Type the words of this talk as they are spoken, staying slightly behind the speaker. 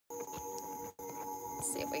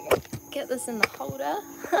Let's see if we can get this in the holder.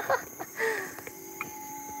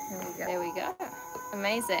 There we go.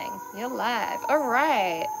 Amazing. You're live. All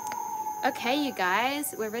right. Okay, you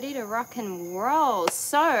guys, we're ready to rock and roll.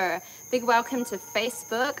 So, big welcome to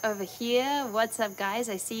Facebook over here. What's up, guys?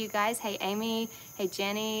 I see you guys. Hey, Amy. Hey,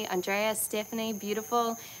 Jenny, Andrea, Stephanie,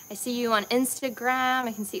 beautiful. I see you on Instagram.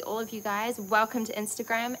 I can see all of you guys. Welcome to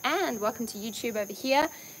Instagram and welcome to YouTube over here.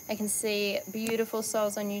 I can see beautiful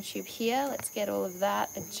souls on YouTube here. Let's get all of that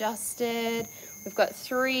adjusted. We've got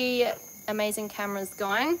 3 amazing cameras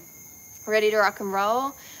going. Ready to rock and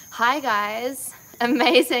roll. Hi, guys.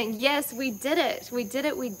 Amazing. Yes, we did it. We did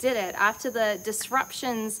it. We did it. After the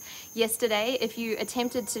disruptions yesterday, if you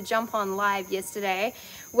attempted to jump on live yesterday,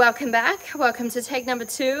 welcome back. Welcome to take number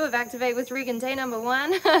 2 of Activate with Regan, day number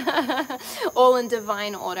 1. All in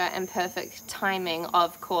divine order and perfect timing,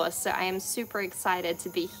 of course. So I am super excited to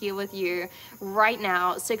be here with you right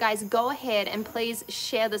now. So guys, go ahead and please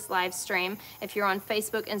share this live stream. If you're on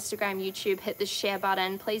Facebook, Instagram, YouTube, hit the share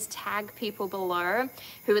button. Please tag people below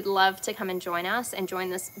who would love to come and join us and join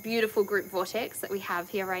this beautiful group vortex that we have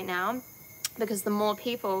here right now. Because the more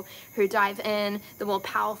people who dive in, the more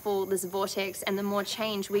powerful this vortex and the more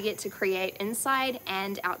change we get to create inside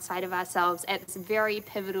and outside of ourselves at this very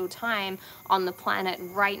pivotal time on the planet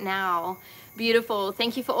right now. Beautiful.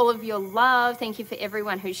 Thank you for all of your love. Thank you for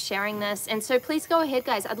everyone who's sharing this. And so please go ahead,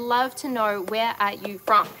 guys. I'd love to know, where are you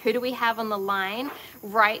from? Who do we have on the line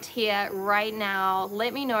right here, right now?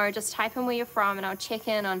 Let me know. Just type in where you're from and I'll check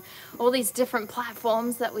in on all these different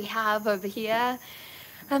platforms that we have over here.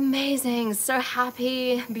 Amazing, so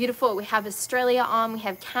happy, beautiful. We have Australia on, we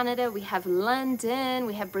have Canada, we have London,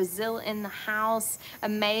 we have Brazil in the house.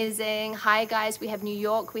 Amazing. Hi guys, we have New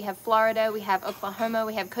York, we have Florida, we have Oklahoma,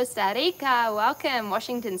 we have Costa Rica, welcome.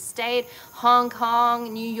 Washington State, Hong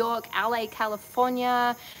Kong, New York, LA,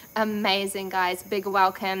 California. Amazing guys, big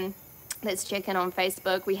welcome. Let's check in on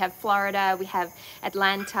Facebook. We have Florida, we have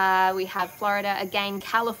Atlanta, we have Florida again,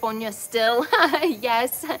 California still,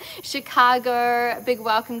 yes, Chicago, big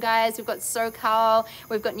welcome guys. We've got SoCal,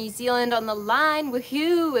 we've got New Zealand on the line,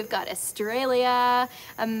 woohoo, we've got Australia,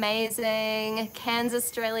 amazing, Kansas,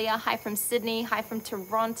 Australia, hi from Sydney, hi from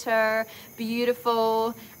Toronto,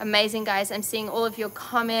 beautiful, amazing guys. I'm seeing all of your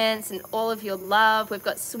comments and all of your love. We've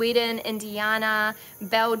got Sweden, Indiana,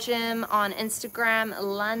 Belgium on Instagram,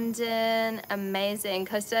 London, amazing,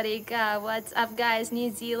 Costa Rica, what's up guys,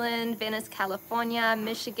 New Zealand, Venice, California,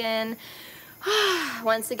 Michigan.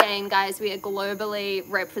 Once again guys, we are globally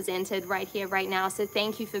represented right here, right now, so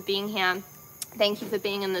thank you for being here. Thank you for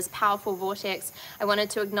being in this powerful vortex. I wanted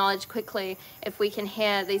to acknowledge quickly, if we can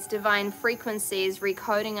hear these divine frequencies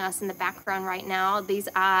recoding us in the background right now. These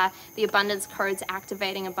are the abundance codes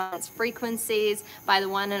activating abundance frequencies by the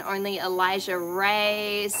one and only Elijah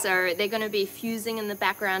Ray. So they're going to be fusing in the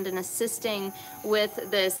background and assisting with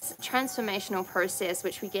this transformational process,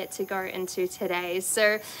 which we get to go into today.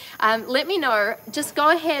 So let me know, just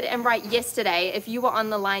go ahead and write yesterday if you were on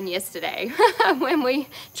the line yesterday when we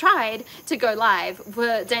tried to go live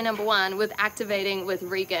for day number 1 with Activating with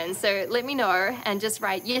Regan. So let me know and just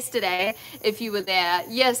write yesterday if you were there.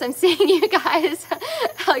 Yes, I'm seeing you guys.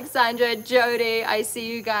 Alexandra, Jody, I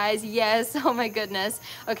see you guys. Yes, oh my goodness.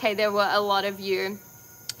 Okay, there were a lot of you.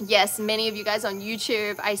 Yes, many of you guys on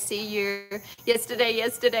YouTube, I see you. Yesterday.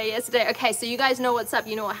 Okay, so you guys know what's up.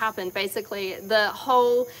 You know what happened. Basically, the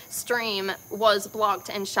whole stream was blocked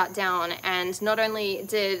and shut down. And not only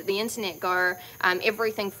did the internet go,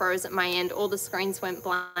 everything froze at my end. All the screens went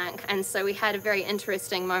blank. And so we had a very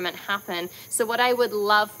interesting moment happen. So what I would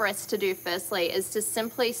love for us to do firstly is to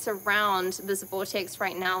simply surround this vortex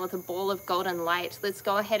right now with a ball of golden light. Let's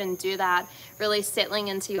go ahead and do that. Really settling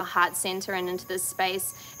into your heart center and into this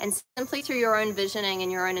space. And simply through your own visioning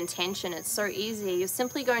and your own intention, it's so easy. You're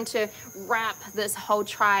simply going to wrap this whole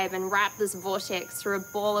tribe and wrap this vortex through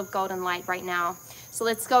a ball of golden light right now. So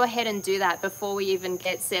let's go ahead and do that before we even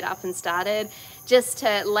get set up and started, just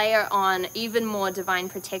to layer on even more divine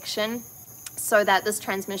protection, so that this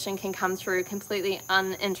transmission can come through completely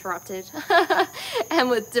uninterrupted and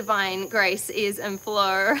with divine grace, ease and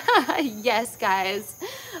flow. Yes, guys.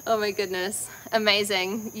 Oh my goodness.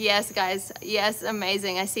 Amazing. Yes, guys. Yes,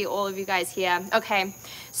 amazing. I see all of you guys here. Okay.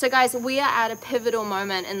 So guys, we are at a pivotal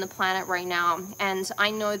moment in the planet right now. And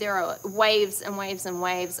I know there are waves and waves and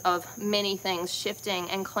waves of many things shifting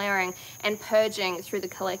and clearing and purging through the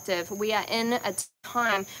collective. We are in a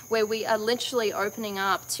time where we are literally opening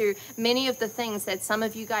up to many of the things that some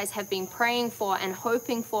of you guys have been praying for and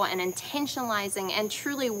hoping for and intentionalizing and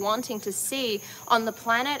truly wanting to see on the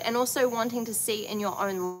planet, and also wanting to see in your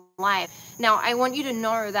own life. Now, I want you to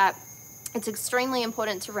know that it's extremely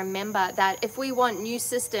important to remember that if we want new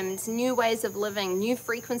systems, new ways of living, new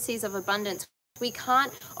frequencies of abundance, we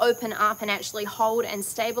can't open up and actually hold and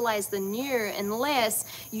stabilize the new unless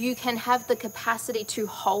you can have the capacity to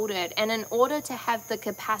hold it. And in order to have the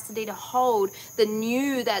capacity to hold the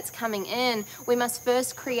new that's coming in, we must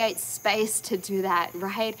first create space to do that,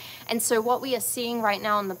 right? And so what we are seeing right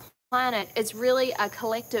now on the planet is really a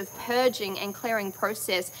collective purging and clearing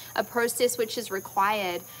process, a process which is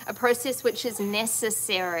required, a process which is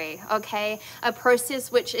necessary, okay? A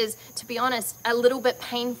process which is, to be honest, a little bit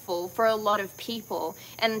painful for a lot of people.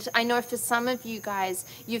 And I know for some of you guys,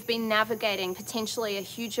 you've been navigating potentially a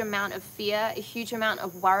huge amount of fear, a huge amount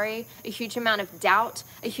of worry, a huge amount of doubt,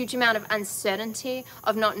 a huge amount of uncertainty,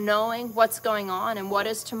 of not knowing what's going on and what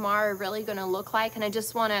is tomorrow really going to look like. And I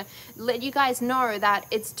just want to let you guys know that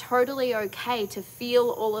it's totally okay to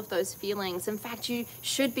feel all of those feelings. In fact, you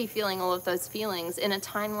should be feeling all of those feelings in a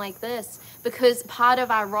time like this, because part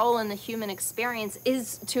of our role in the human experience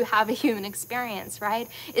is to have a human experience, right?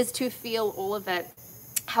 Is to feel all of it.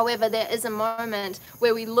 However, there is a moment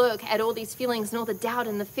where we look at all these feelings and all the doubt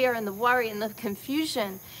and the fear and the worry and the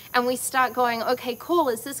confusion, and we start going, okay, cool,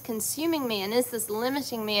 is this consuming me? And is this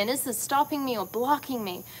limiting me? And is this stopping me or blocking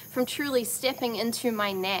me from truly stepping into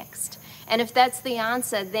my next? And if that's the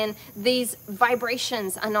answer, then these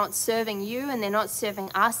vibrations are not serving you, and they're not serving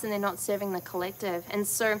us, and they're not serving the collective. And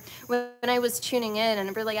so when I was tuning in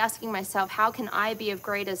and really asking myself, how can I be of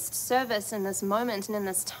greatest service in this moment and in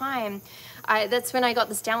this time, that's when I got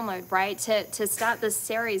this download, right? To start this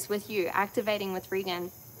series with you, Activating with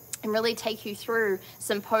Regan, and really take you through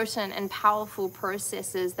some potent and powerful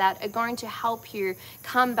processes that are going to help you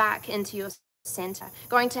come back into your center,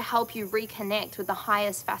 going to help you reconnect with the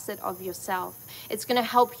highest facet of yourself. It's going to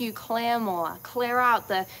help you clear more, clear out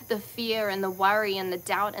the fear and the worry and the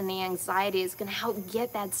doubt and the anxiety. It's going to help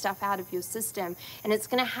get that stuff out of your system. And it's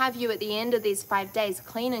going to have you at the end of these 5 days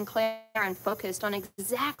clean and clear and focused on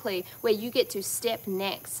exactly where you get to step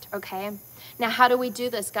next, okay? Now, how do we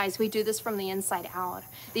do this, guys? We do this from the inside out.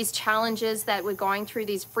 These challenges that we're going through,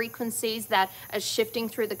 these frequencies that are shifting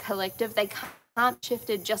through the collective, they can't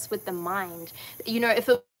shifted just with the mind. You know, if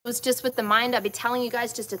it was just with the mind, I'd be telling you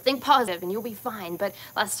guys just to think positive and you'll be fine. But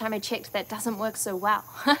last time I checked, that doesn't work so well,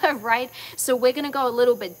 right? So we're going to go a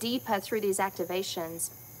little bit deeper through these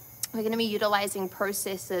activations. We're going to be utilizing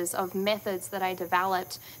processes of methods that I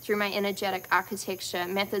developed through my energetic architecture,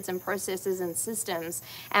 methods and processes and systems.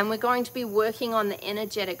 And we're going to be working on the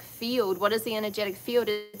energetic field. What is the energetic field?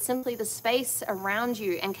 It's simply the space around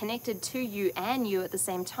you and connected to you and you at the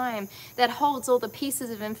same time that holds all the pieces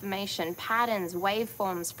of information, patterns,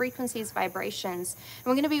 waveforms, frequencies, vibrations. And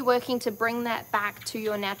we're going to be working to bring that back to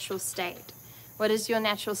your natural state. What is your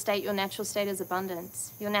natural state? Your natural state is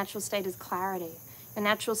abundance. Your natural state is clarity. Your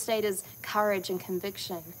natural state is courage and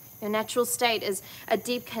conviction. Your natural state is a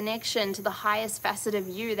deep connection to the highest facet of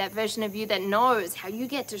you, that version of you that knows how you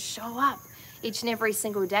get to show up each and every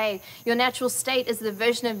single day. Your natural state is the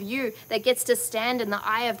version of you that gets to stand in the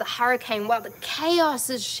eye of the hurricane while the chaos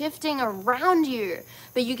is shifting around you.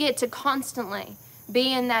 But you get to constantly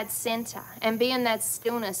be in that center and be in that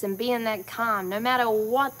stillness and be in that calm. No matter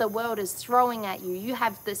what the world is throwing at you, you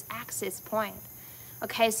have this access point.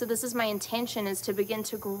 Okay, so this is my intention, is to begin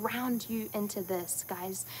to ground you into this,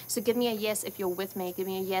 guys. So give me a yes if you're with me. Give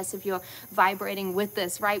me a yes if you're vibrating with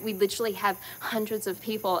this, right? We literally have hundreds of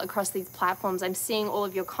people across these platforms. I'm seeing all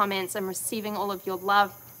of your comments. I'm receiving all of your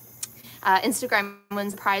love. Instagram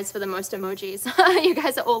wins the prize for the most emojis. You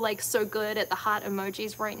guys are all like so good at the heart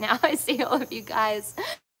emojis right now. I see all of you guys.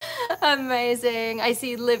 Amazing. I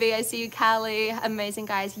see Livy. I see you, Callie. Amazing,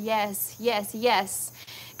 guys. Yes, yes, yes.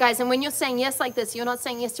 Guys, and when you're saying yes like this, you're not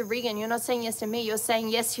saying yes to Regan, you're not saying yes to me, you're saying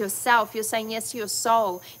yes to yourself, you're saying yes to your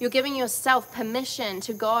soul. You're giving yourself permission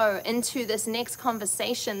to go into this next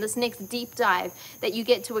conversation, this next deep dive that you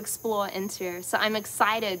get to explore into. So I'm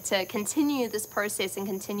excited to continue this process and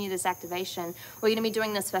continue this activation. We're going to be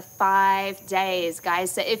doing this for 5 days, guys.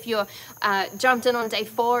 So if you're jumped in on day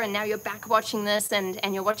 4 and now you're back watching this and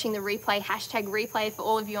you're watching the replay, hashtag replay for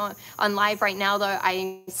all of you on live right now, though,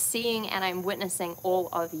 I'm seeing and I'm witnessing all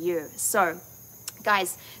of you. So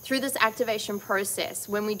guys, through this activation process,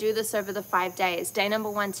 when we do this over the 5 days, day number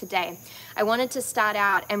 1 today, I wanted to start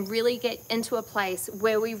out and really get into a place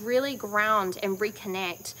where we really ground and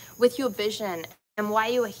reconnect with your vision and why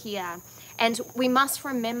you are here. And we must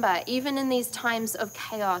remember, even in these times of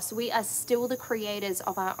chaos, we are still the creators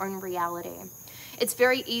of our own reality. It's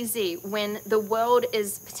very easy when the world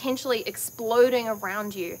is potentially exploding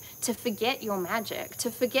around you to forget your magic,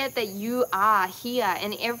 to forget that you are here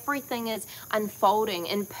and everything is unfolding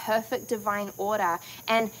in perfect divine order.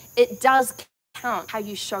 And it does count how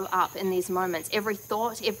you show up in these moments. Every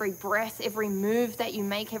thought, every breath, every move that you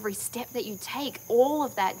make, every step that you take, all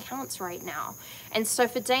of that counts right now. And so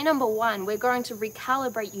for day number 1, we're going to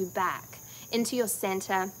recalibrate you back into your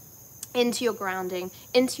center, into your grounding,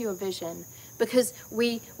 into your vision. Because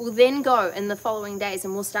we will then go in the following days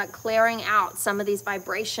and we'll start clearing out some of these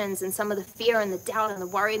vibrations and some of the fear and the doubt and the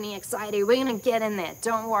worry and the anxiety. We're going to get in there,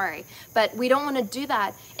 don't worry. But we don't want to do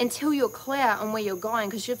that until you're clear on where you're going.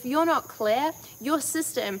 Because if you're not clear, your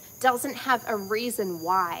system doesn't have a reason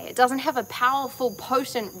why. It doesn't have a powerful,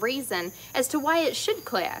 potent reason as to why it should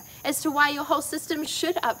clear, as to why your whole system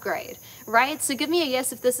should upgrade, right? So give me a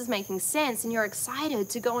yes if this is making sense and you're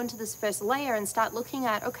excited to go into this first layer and start looking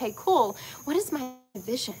at, okay, cool, what is my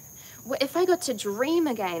vision? If I got to dream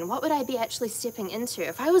again, what would I be actually stepping into?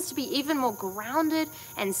 If I was to be even more grounded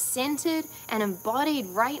and centered and embodied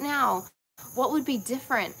right now, what would be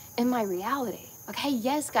different in my reality? Okay,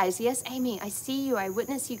 yes, guys. Yes, Amy, I see you. I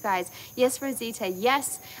witness you guys. Yes, Rosita.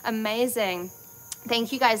 Yes, amazing.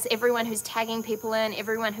 Thank you guys, everyone who's tagging people in,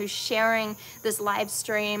 everyone who's sharing this live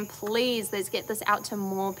stream. Please, let's get this out to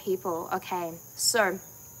more people. Okay, so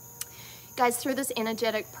guys, through this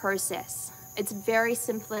energetic process, it's very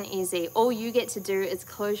simple and easy. All you get to do is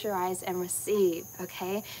close your eyes and receive,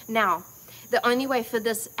 okay? Now, the only way for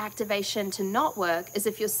this activation to not work is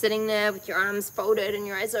if you're sitting there with your arms folded and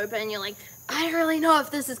your eyes open and you're like, I don't really know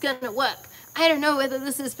if this is gonna work. I don't know whether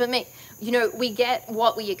this is for me. You know, we get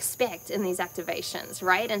what we expect in these activations,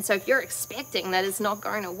 right? And so if you're expecting that it's not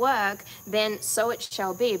going to work, then so it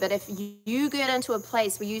shall be. But if you get into a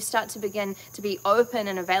place where you start to begin to be open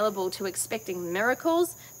and available to expecting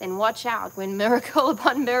miracles, then watch out when miracle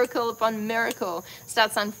upon miracle upon miracle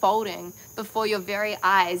starts unfolding before your very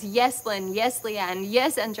eyes. Yes, Lynn. Yes, Leanne.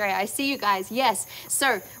 Yes, Andrea. I see you guys. Yes.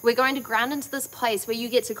 So we're going to ground into this place where you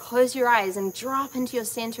get to close your eyes and drop into your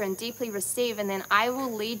center and deeply receive, and then I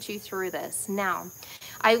will lead you through this. Now,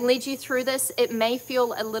 I lead you through this. It may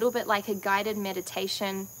feel a little bit like a guided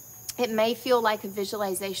meditation. It may feel like a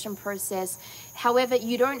visualization process. However,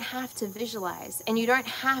 you don't have to visualize and you don't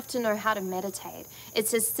have to know how to meditate.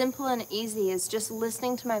 It's as simple and easy as just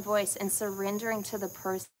listening to my voice and surrendering to the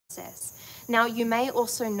process. Now, you may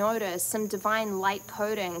also notice some divine light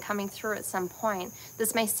coding coming through at some point.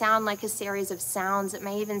 This may sound like a series of sounds. It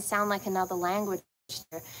may even sound like another language.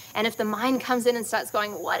 And if the mind comes in and starts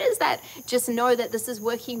going, what is that? Just know that this is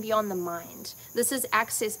working beyond the mind. This is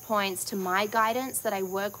access points to my guidance that I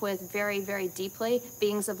work with very, very deeply,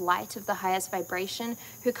 beings of light of the highest vibration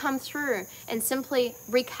who come through and simply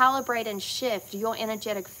recalibrate and shift your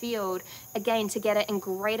energetic field again to get it in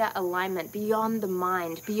greater alignment beyond the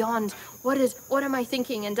mind, beyond what am I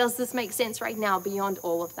thinking and does this make sense right now, beyond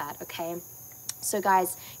all of that, okay? So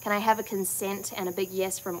guys, can I have a consent and a big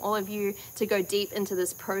yes from all of you to go deep into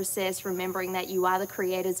this process, remembering that you are the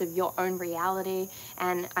creators of your own reality.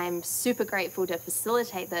 And I'm super grateful to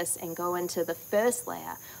facilitate this and go into the first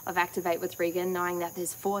layer of Activate with Regan, knowing that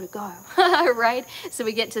there's 4 to go, right? So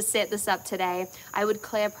we get to set this up today. I would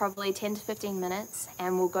clear probably 10 to 15 minutes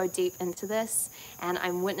and we'll go deep into this. And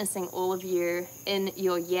I'm witnessing all of you in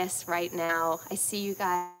your yes right now. I see you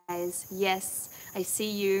guys. Yes, I see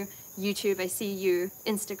you. YouTube, I see you.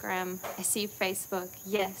 Instagram, I see Facebook.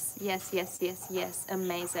 Yes, yes, yes, yes, yes.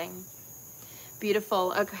 Amazing.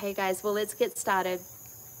 Beautiful. Okay, guys, well, let's get started.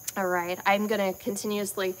 All right, I'm going to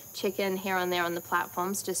continuously check in here and there on the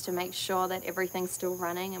platforms just to make sure that everything's still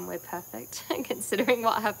running and we're perfect, considering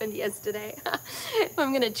what happened yesterday.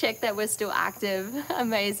 I'm going to check that we're still active.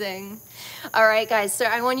 Amazing. All right, guys, so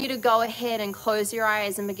I want you to go ahead and close your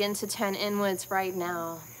eyes and begin to turn inwards right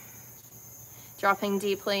now. Dropping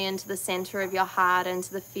deeply into the center of your heart,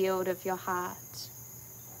 into the field of your heart.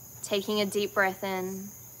 Taking a deep breath in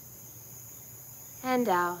and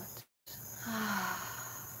out.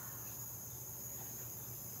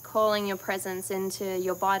 Calling your presence into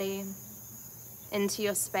your body, into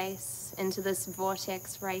your space, into this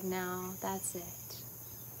vortex right now. That's it.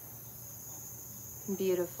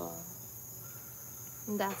 Beautiful.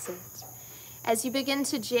 That's it. As you begin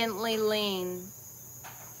to gently lean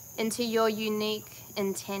into your unique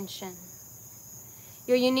intention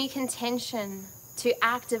to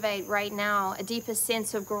activate right now a deeper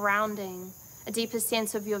sense of grounding, a deeper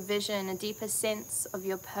sense of your vision, a deeper sense of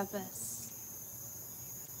your purpose.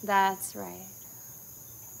 That's right.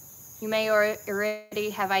 You may already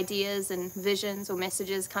have ideas and visions or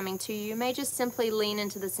messages coming to you. You may just simply lean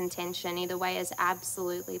into this intention. Either way is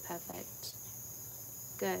absolutely perfect.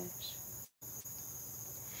 Good.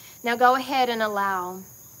 Now go ahead and allow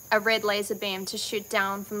a red laser beam to shoot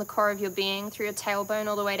down from the core of your being through your tailbone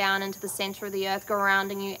all the way down into the center of the earth,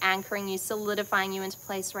 grounding you, anchoring you, solidifying you into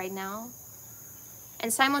place right now.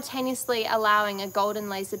 And simultaneously allowing a golden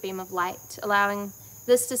laser beam of light, allowing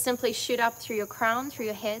this to simply shoot up through your crown, through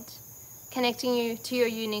your head, connecting you to your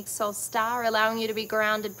unique soul star, allowing you to be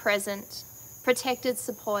grounded, present, protected,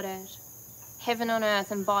 supported, heaven on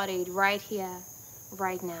earth embodied right here,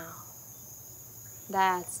 right now.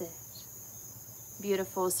 That's it.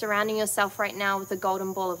 Beautiful. Surrounding yourself right now with a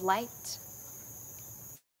golden ball of light.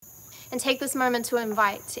 And take this moment to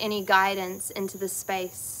invite any guidance into this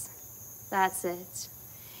space. That's it.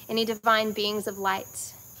 Any divine beings of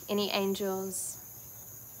light, any angels.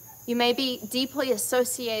 You may be deeply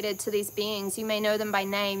associated to these beings. You may know them by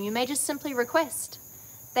name. You may just simply request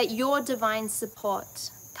that your divine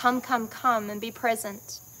support come and be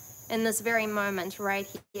present in this very moment right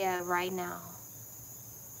here, right now.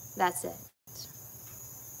 That's it.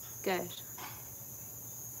 Good.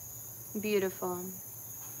 Beautiful.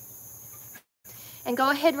 And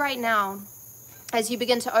go ahead right now as you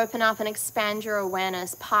begin to open up and expand your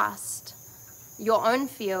awareness past your own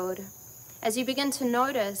field, as you begin to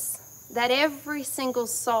notice that every single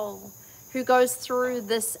soul who goes through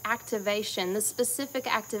this activation, this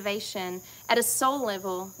specific activation at a soul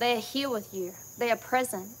level, they are here with you. They are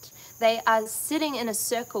present. They are sitting in a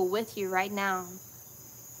circle with you right now.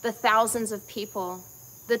 The thousands of people,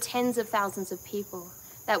 the tens of thousands of people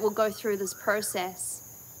that will go through this process.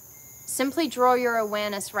 Simply draw your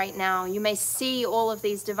awareness right now. You may see all of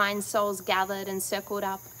these divine souls gathered and circled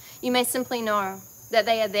up. You may simply know that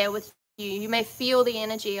they are there with you. You may feel the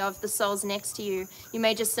energy of the souls next to you. You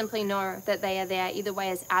may just simply know that they are there. Either way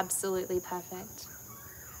is absolutely perfect.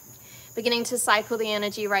 Beginning to cycle the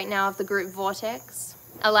energy right now of the group vortex,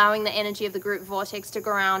 allowing the energy of the group vortex to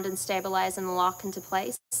ground and stabilize and lock into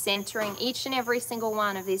place, centering each and every single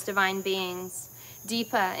one of these divine beings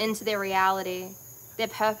deeper into their reality, their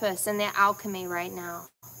purpose, and their alchemy right now.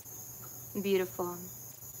 Beautiful.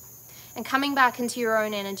 And coming back into your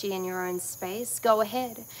own energy and your own space, go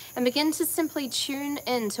ahead and begin to simply tune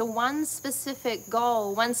in to one specific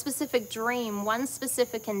goal, one specific dream, one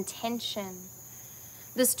specific intention.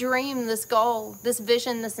 This dream, this goal, this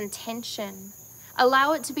vision, this intention,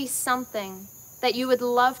 allow it to be something that you would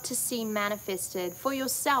love to see manifested for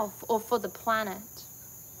yourself or for the planet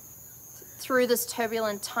through this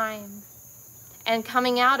turbulent time. And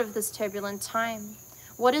coming out of this turbulent time,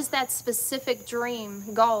 what is that specific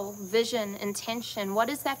dream, goal, vision, intention? What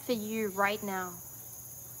is that for you right now?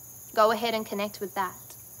 Go ahead and connect with that.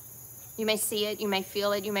 You may see it, you may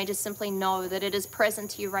feel it, you may just simply know that it is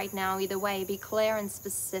present to you right now. Either way, be clear and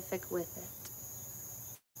specific with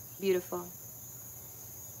it. Beautiful.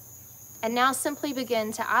 And now simply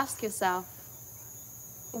begin to ask yourself,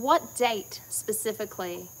 what date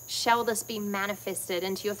specifically shall this be manifested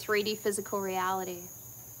into your 3D physical reality?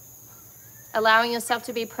 Allowing yourself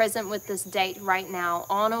to be present with this date right now,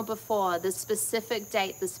 on or before this specific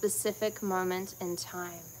date, the specific moment in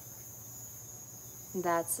time.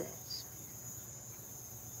 That's it.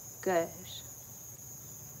 Good.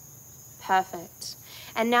 Perfect.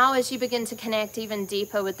 And now as you begin to connect even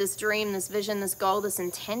deeper with this dream, this vision, this goal, this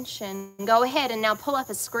intention, go ahead and now pull up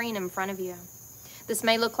a screen in front of you. This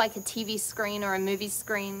may look like a TV screen or a movie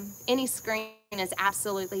screen. Any screen is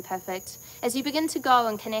absolutely perfect. As you begin to go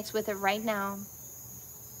and connect with it right now.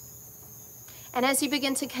 And as you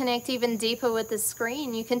begin to connect even deeper with the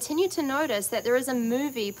screen, you continue to notice that there is a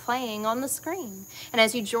movie playing on the screen. And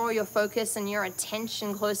as you draw your focus and your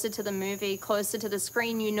attention closer to the movie, closer to the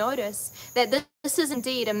screen, you notice that this is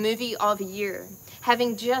indeed a movie of you,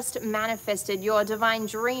 having just manifested your divine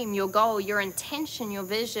dream, your goal, your intention, your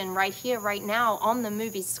vision right here, right now on the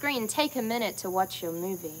movie screen. Take a minute to watch your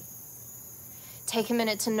movie. Take a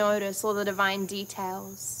minute to notice all the divine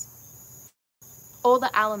details, all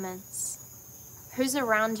the elements. Who's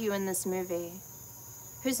around you in this movie?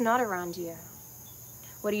 Who's not around you?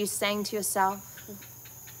 What are you saying to yourself?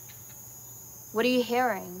 What are you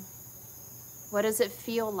hearing? What does it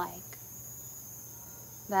feel like?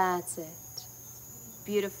 That's it.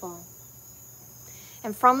 Beautiful.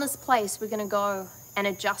 And from this place, we're going to go and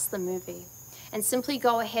adjust the movie. And simply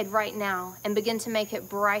go ahead right now and begin to make it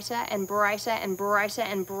brighter and brighter and brighter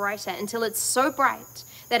and brighter until it's so bright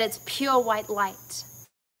that it's pure white light,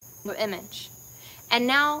 your image. And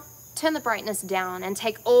now turn the brightness down and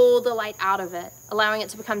take all the light out of it, allowing it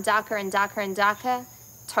to become darker and darker and darker,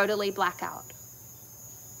 totally blackout.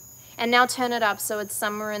 And now turn it up so it's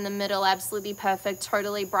somewhere in the middle, absolutely perfect,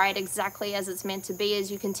 totally bright, exactly as it's meant to be,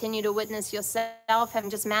 as you continue to witness yourself having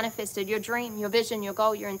just manifested your dream, your vision, your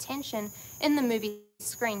goal, your intention in the movie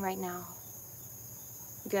screen right now.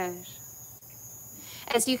 Good.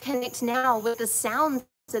 As you connect now with the sounds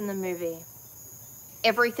in the movie,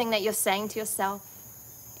 everything that you're saying to yourself,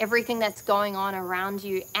 everything that's going on around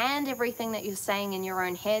you, and everything that you're saying in your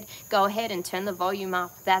own head, go ahead and turn the volume up.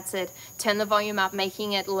 That's it. Turn the volume up,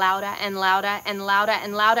 making it louder and louder and louder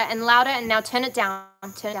and louder and louder. And now turn it down,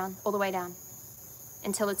 all the way down,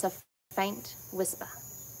 until it's a faint whisper.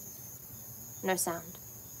 No sound.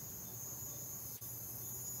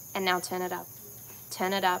 And now turn it up,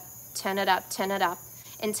 turn it up, turn it up, turn it up,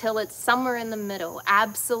 until it's somewhere in the middle,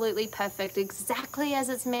 absolutely perfect, exactly as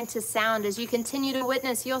it's meant to sound, as you continue to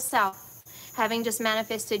witness yourself having just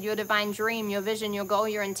manifested your divine dream, your vision, your goal,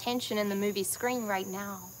 your intention in the movie screen right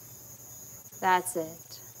now. That's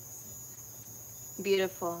it.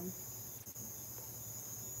 Beautiful.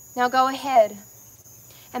 Now go ahead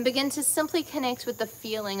and begin to simply connect with the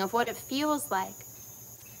feeling of what it feels like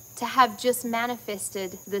to have just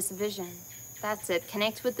manifested this vision. That's it.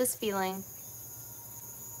 Connect with this feeling.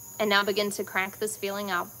 And now begin to crank this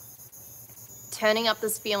feeling up, turning up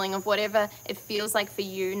this feeling of whatever it feels like for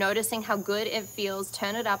you, noticing how good it feels.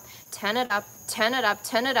 Turn it up, turn it up, turn it up,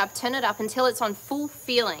 turn it up, turn it up until it's on full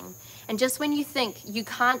feeling. And just when you think you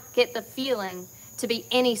can't get the feeling to be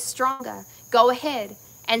any stronger, go ahead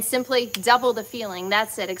and simply double the feeling.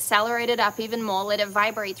 That's it. Accelerate it up even more. Let it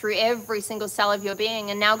vibrate through every single cell of your being.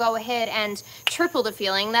 And now go ahead and triple the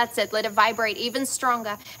feeling. That's it. Let it vibrate even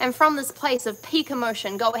stronger. And from this place of peak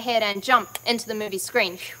emotion, go ahead and jump into the movie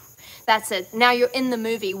screen. That's it. Now you're in the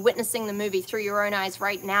movie, witnessing the movie through your own eyes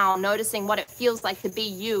right now, noticing what it feels like to be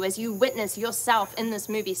you as you witness yourself in this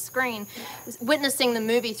movie screen, witnessing the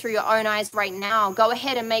movie through your own eyes right now. Go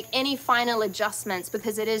ahead and make any final adjustments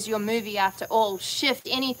because it is your movie after all. Shift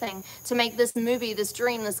anything to make this movie, this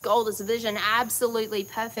dream, this goal, this vision absolutely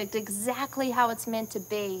perfect, exactly how it's meant to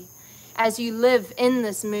be. As you live in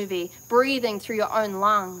this movie, breathing through your own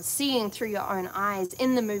lungs, seeing through your own eyes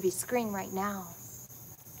in the movie screen right now.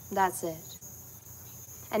 That's it.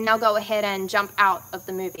 And now go ahead and jump out of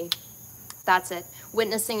the movie. That's it.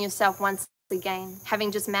 Witnessing yourself once again,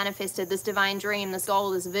 having just manifested this divine dream, this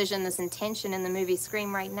goal, this vision, this intention in the movie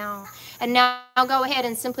screen right now. And now go ahead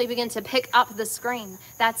and simply begin to pick up the screen.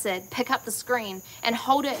 That's it. Pick up the screen and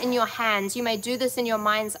hold it in your hands. You may do this in your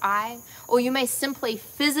mind's eye, or you may simply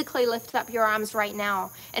physically lift up your arms right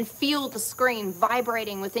now and feel the screen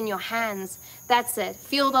vibrating within your hands. That's it.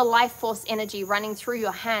 Feel the life force energy running through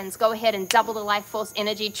your hands. Go ahead and double the life force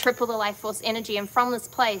energy, triple the life force energy. And from this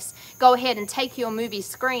place, go ahead and take your movie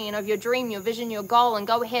screen of your dream, your vision, your goal, and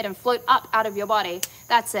go ahead and float up out of your body.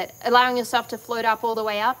 That's it. Allowing yourself to float up all the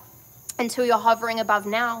way up until you're hovering above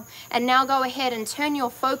now. And now go ahead and turn your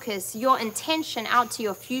focus, your intention out to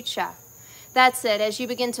your future. That's it. As you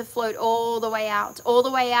begin to float all the way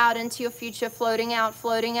out into your future, floating out,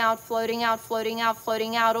 floating out, floating out, floating out,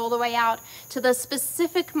 floating out, all the way out to the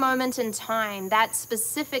specific moment in time, that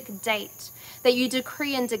specific date that you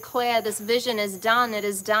decree and declare this vision is done, it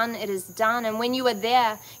is done, it is done. And when you are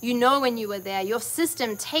there, you know when you are there. Your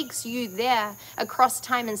system takes you there across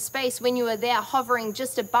time and space. When you are there, hovering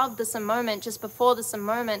just above this a moment, just before this a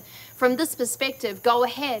moment, from this perspective, go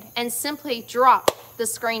ahead and simply drop the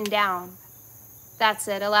screen down. That's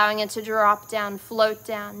it, allowing it to drop down, float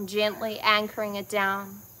down, gently anchoring it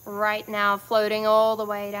down. Right now, floating all the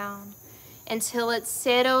way down until it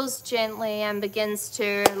settles gently and begins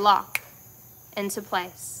to lock into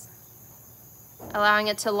place. Allowing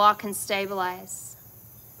it to lock and stabilize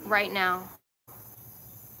right now.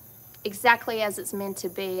 Exactly as it's meant to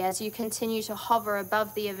be, as you continue to hover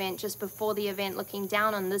above the event, just before the event, looking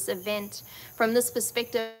down on this event. From this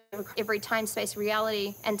perspective, every time, space,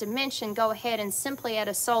 reality, and dimension, go ahead and simply at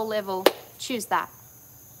a soul level, choose that.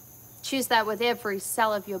 Choose that with every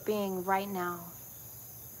cell of your being right now.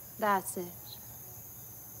 That's it.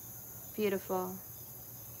 Beautiful.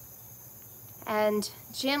 And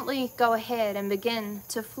gently go ahead and begin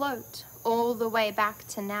to float all the way back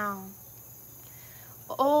to now.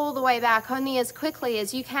 All the way back, only as quickly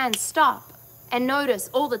as you can stop and notice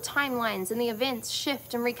all the timelines and the events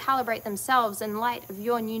shift and recalibrate themselves in light of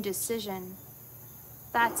your new decision.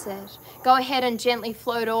 That's it. Go ahead and gently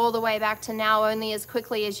float all the way back to now, only as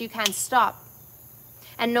quickly as you can stop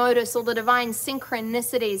and notice all the divine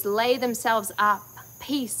synchronicities lay themselves up,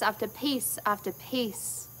 piece after piece after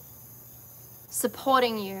piece,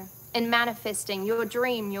 supporting you in manifesting your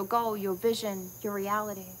dream, your goal, your vision, your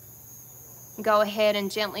reality. Go ahead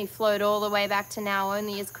and gently float all the way back to now,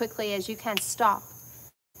 only as quickly as you can stop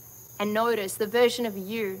and notice the version of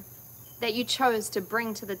you that you chose to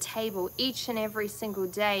bring to the table each and every single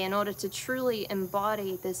day in order to truly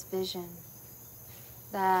embody this vision.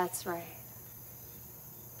 That's right.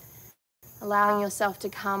 Allowing yourself to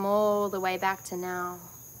come all the way back to now,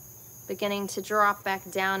 beginning to drop back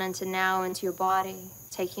down into now, into your body,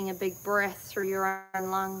 taking a big breath through your own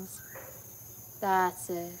lungs. That's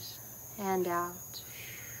it. And out.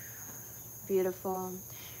 Beautiful.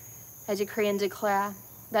 I decree and declare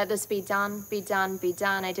that this be done, be done, be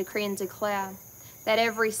done. I decree and declare that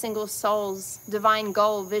every single soul's divine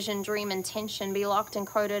goal, vision, dream, intention be locked and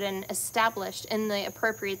coded and established in the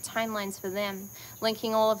appropriate timelines for them,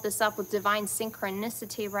 linking all of this up with divine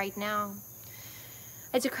synchronicity right now.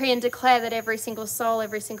 I decree and declare that every single soul,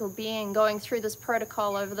 every single being going through this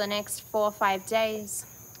protocol over the next 4 or 5 days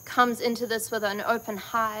comes into this with an open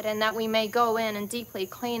heart, and that we may go in and deeply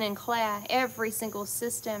clean and clear every single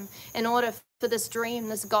system in order for this dream,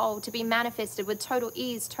 this goal to be manifested with total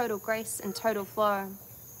ease, total grace, and total flow.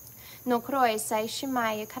 No kroi sai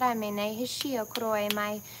shimai karame ne hishio kroi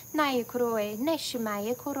mai nai kroi ne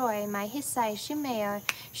shimai kroi mai hisai shimeo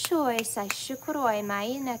shoi sai shukroi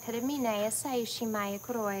mai na karamine sai shimai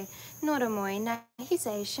kroi noramoi na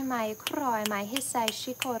hisai shimai kroi mai hisai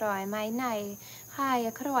shikoroi mai nai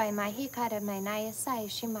hai kroi mai hikarame nai sai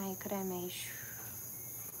shimai krame.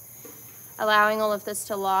 Allowing all of this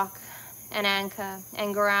to lock and anchor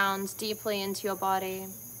and ground deeply into your body,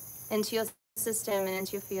 into your system, and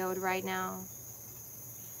into your field right now.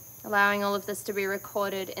 Allowing all of this to be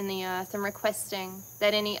recorded in the earth and requesting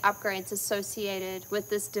that any upgrades associated with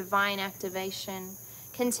this divine activation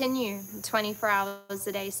continue 24 hours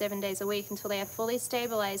a day, 7 days a week until they are fully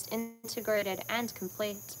stabilized, integrated, and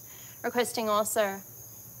complete. Requesting also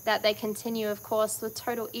that they continue, of course, with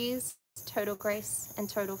total ease, total grace, and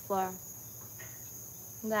total flow.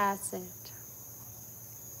 That's it.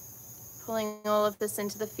 Pulling all of this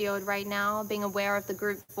into the field right now, being aware of the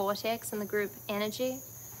group vortex and the group energy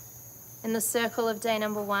in the circle of day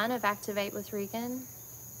number 1 of Activate with Regan.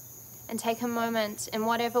 And take a moment in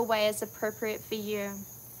whatever way is appropriate for you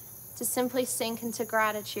to simply sink into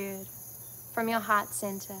gratitude from your heart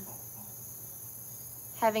center.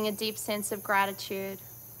 Having a deep sense of gratitude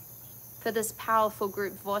for this powerful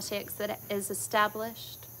group vortex that is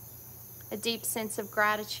established. A deep sense of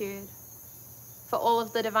gratitude for all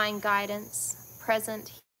of the divine guidance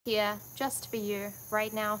present here just for you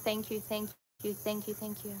right now. Thank you, thank you, thank you,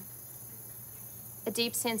 thank you. A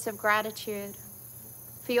deep sense of gratitude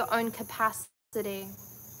for your own capacity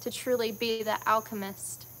to truly be the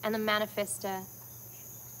alchemist and the manifester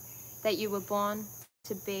that you were born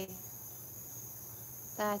to be.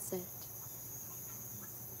 That's it.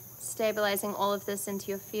 Stabilizing all of this into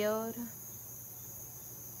your field.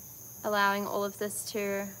 Allowing all of this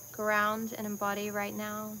to ground and embody right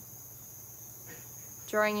now.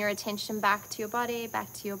 Drawing your attention back to your body,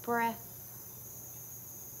 back to your breath.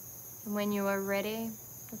 And when you are ready,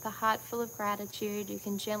 with a heart full of gratitude, you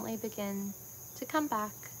can gently begin to come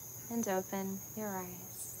back and open your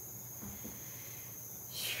eyes.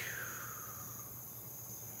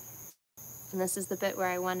 And this is the bit where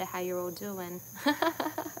I wonder how you're all doing.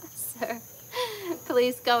 So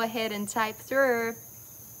please go ahead and type through.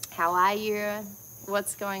 How are you?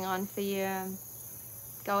 What's going on for you?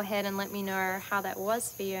 Go ahead and let me know how that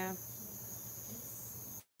was for you.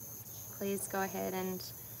 Please go ahead and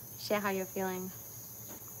share how you're feeling.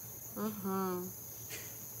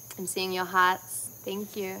 I'm seeing your hearts.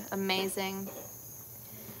 Thank you. Amazing.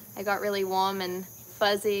 I got really warm and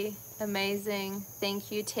fuzzy. Amazing.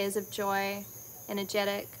 Thank you. Tears of joy.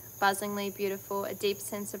 Energetic. Buzzingly beautiful. A deep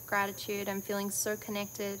sense of gratitude. I'm feeling so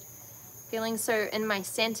connected. Feeling so in my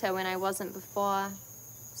center when I wasn't before.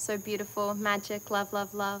 So beautiful. Magic. Love,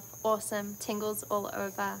 love, love. Awesome. Tingles all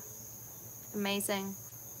over. Amazing.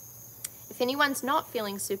 If anyone's not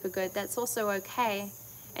feeling super good, that's also okay.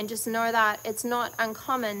 And just know that it's not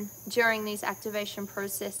uncommon during these activation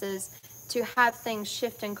processes to have things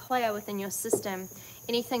shift and clear within your system.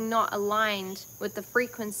 Anything not aligned with the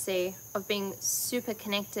frequency of being super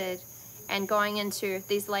connected and going into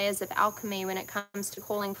these layers of alchemy when it comes to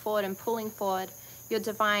calling forward and pulling forward your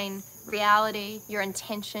divine reality, your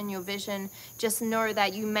intention, your vision. Just know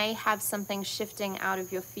that you may have something shifting out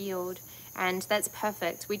of your field, and that's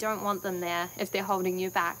perfect. We don't want them there if they're holding you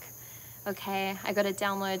back. Okay, I got a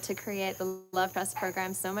download to create the Love Trust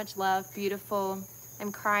program. So much love, beautiful.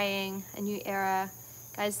 I'm crying, a new era.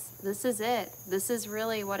 Guys, this is it. This is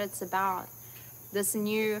really what it's about. This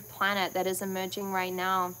new planet that is emerging right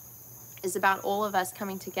now is about all of us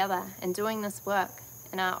coming together and doing this work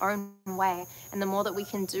in our own way. And the more that we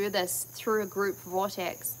can do this through a group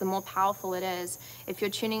vortex, the more powerful it is. If you're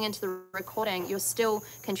tuning into the recording, you're still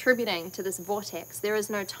contributing to this vortex. There is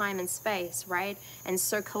no time and space, right? And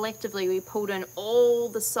so collectively we pulled in all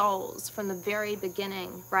the souls from the very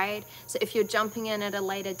beginning, right? So if you're jumping in at a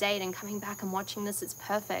later date and coming back and watching this, it's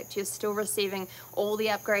perfect. You're still receiving all the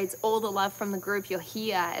upgrades, all the love from the group. You're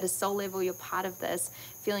here at a soul level, you're part of this.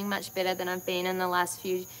 Feeling much better than I've been in the last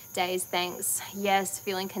few days, thanks. Yes,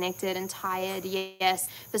 feeling connected and tired, yes.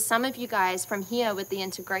 For some of you guys from here with the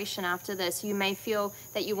integration after this, you may feel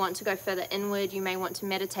that you want to go further inward, you may want to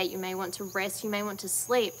meditate, you may want to rest, you may want to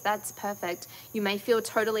sleep, that's perfect. You may feel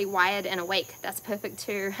totally wired and awake, that's perfect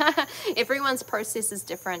too. Everyone's process is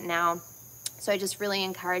different now. So I just really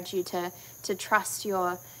encourage you to trust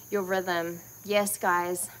your rhythm. Yes,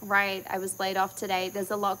 guys, right. I was laid off today.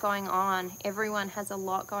 There's a lot going on. Everyone has a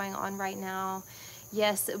lot going on right now.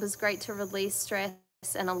 Yes, it was great to release stress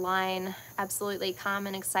and align. Absolutely calm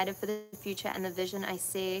and excited for the future and the vision I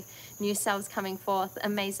see. New selves coming forth.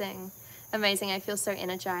 Amazing. Amazing. I feel so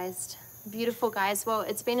energized. Beautiful, guys. Well,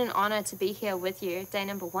 it's been an honor to be here with you. Day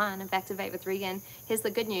number 1 of Activate with Regan. Here's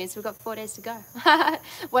the good news. We've got 4 days to go.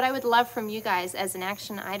 What I would love from you guys as an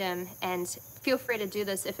action item, and feel free to do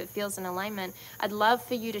this if it feels in alignment, I'd love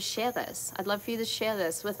for you to share this. I'd love for you to share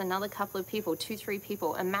this with another couple of people, 2, 3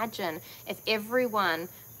 people. Imagine if everyone,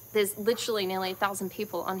 there's literally nearly 1,000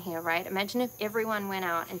 people on here, right? Imagine if everyone went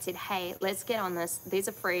out and said, hey, let's get on this. These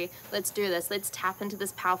are free. Let's do this. Let's tap into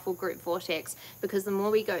this powerful group vortex, because the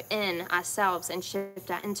more we go in ourselves and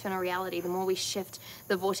shift our internal reality, the more we shift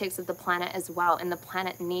the vortex of the planet as well. And the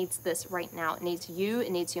planet needs this right now. It needs you.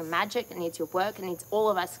 It needs your magic. It needs your work. It needs all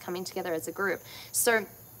of us coming together as a group. So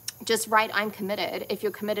just write I'm committed if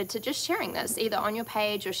you're committed to just sharing this either on your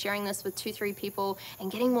page or sharing this with 2, 3 people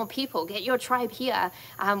and getting more people. Get your tribe here.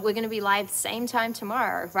 We're going to be live same time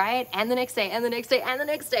tomorrow, right? And the next day and the next day and the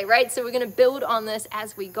next day, right? So we're going to build on this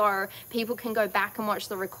as we go. People can go back and watch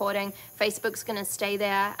the recording. Facebook's going to stay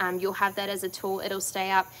there. You'll have that as a tool. It'll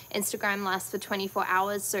stay up. Instagram lasts for 24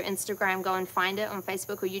 hours. So Instagram, go and find it on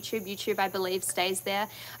Facebook or YouTube. YouTube, I believe, stays there.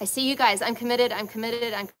 I see you guys. I'm committed. I'm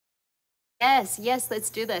committed. Yes, let's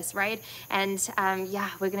do this, right? And yeah,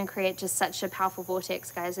 we're going to create just such a powerful vortex,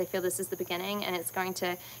 guys. I feel this is the beginning, and it's going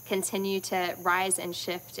to continue to rise and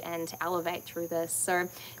shift and elevate through this. So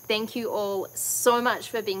thank you all so much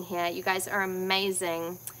for being here. You guys are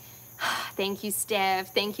amazing. Thank you,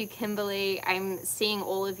 Steph. Thank you, Kimberly. I'm seeing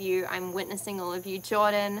all of you. I'm witnessing all of you.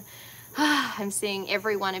 Jordan, I'm seeing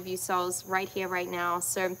every one of you souls right here, right now.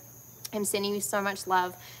 So I'm sending you so much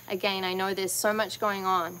love. Again, I know there's so much going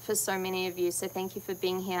on for so many of you, so thank you for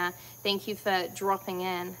being here. Thank you for dropping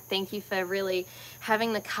in. Thank you for really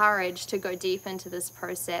having the courage to go deep into this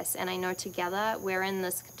process. And I know together, we're in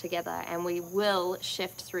this together, and we will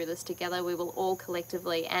shift through this together. We will all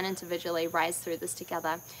collectively and individually rise through this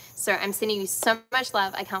together. So I'm sending you so much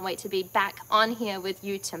love. I can't wait to be back on here with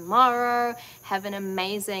you tomorrow. Have an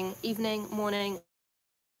amazing evening, morning,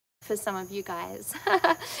 for some of you guys.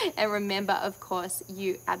 And remember, of course,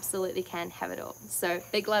 you absolutely can have it all. So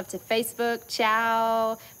big love to Facebook,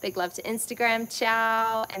 ciao. Big love to Instagram,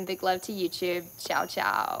 ciao. And big love to YouTube, ciao,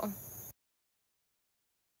 ciao.